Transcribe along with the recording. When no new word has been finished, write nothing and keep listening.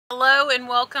Hello and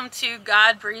welcome to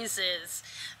God Breezes.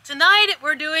 Tonight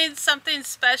we're doing something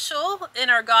special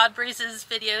in our God Breezes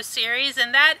video series,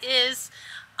 and that is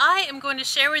I am going to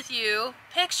share with you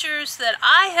pictures that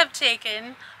I have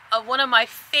taken of one of my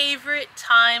favorite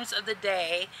times of the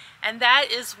day, and that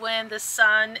is when the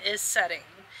sun is setting,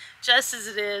 just as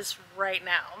it is right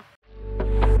now.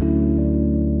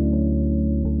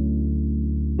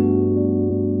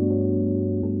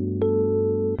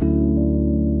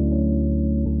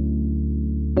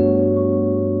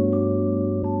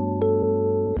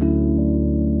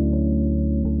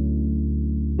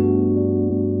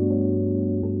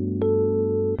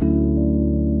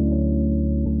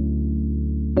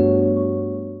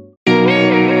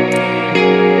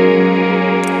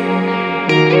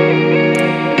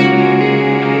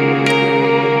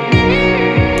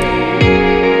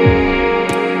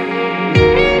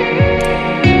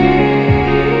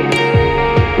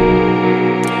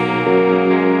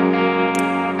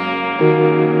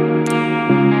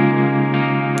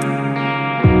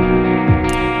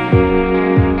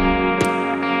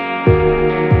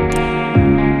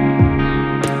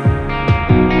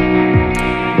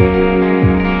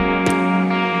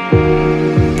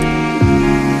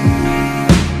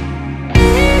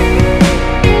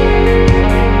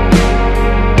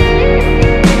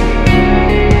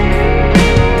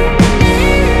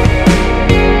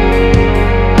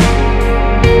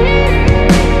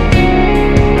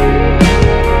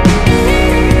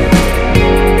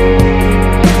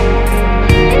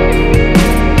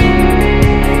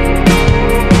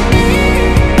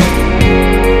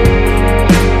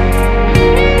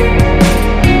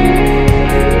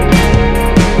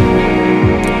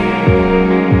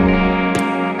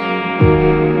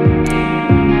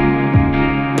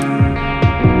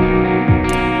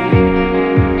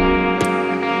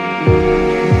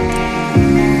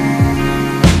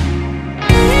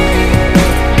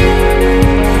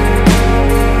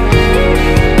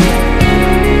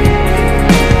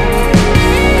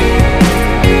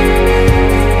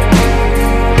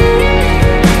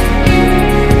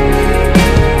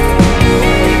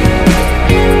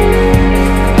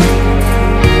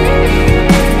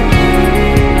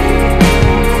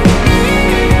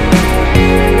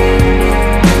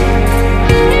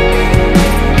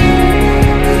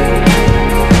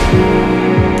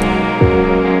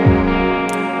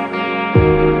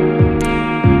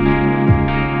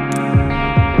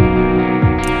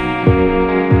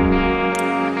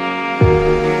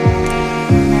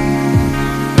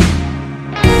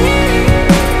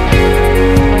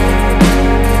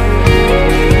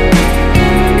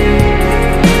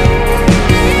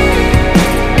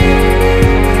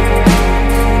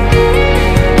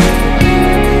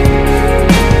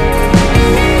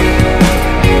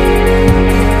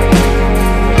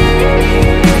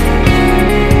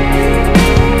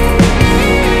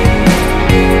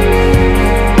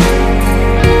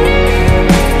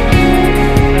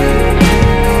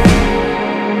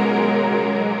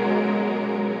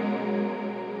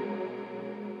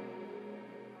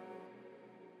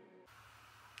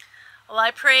 Well,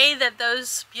 I pray that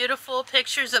those beautiful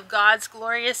pictures of God's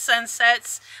glorious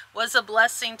sunsets was a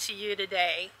blessing to you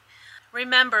today.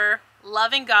 Remember,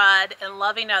 loving God and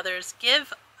loving others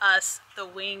give us the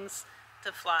wings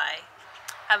to fly.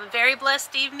 Have a very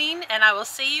blessed evening, and I will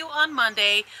see you on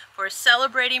Monday for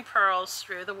Celebrating Pearls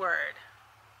Through the Word.